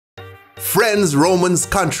Friends, Romans,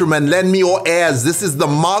 countrymen, lend me your ears. This is the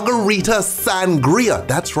Margarita Sangria.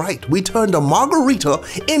 That's right. We turned a margarita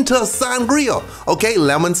into a sangria. Okay,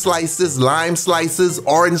 lemon slices, lime slices,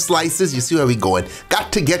 orange slices. You see where we going.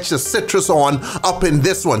 Got to get your citrus on up in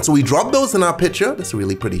this one. So we drop those in our pitcher. That's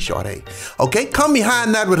really pretty short, eh? Okay, come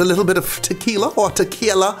behind that with a little bit of tequila or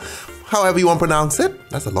tequila, however you want to pronounce it.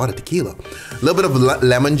 That's a lot of tequila. A little bit of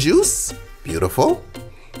lemon juice. Beautiful.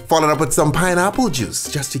 Followed up with some pineapple juice,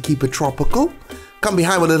 just to keep it tropical. Come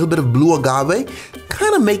behind with a little bit of blue agave,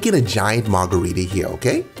 kind of making a giant margarita here,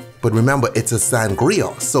 okay? But remember, it's a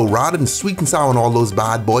sangria, so rather than sweet and sour and all those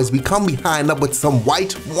bad boys, we come behind up with some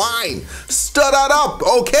white wine. Stir that up,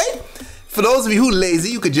 okay? For those of you who lazy,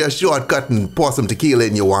 you could just shortcut and pour some tequila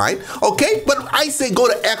in your wine, okay? But I say go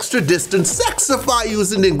the extra distance, sexify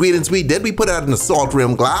using the ingredients we did. We put that in a salt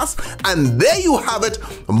rim glass, and there you have it,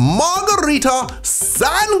 Margarita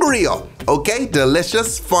Sangria. Okay,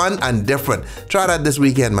 delicious, fun, and different. Try that this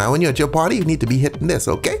weekend, man. When you're at your party, you need to be hitting this,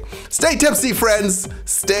 okay? Stay tipsy, friends.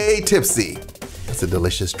 Stay tipsy. That's a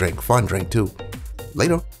delicious drink, fun drink too.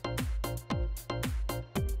 Later.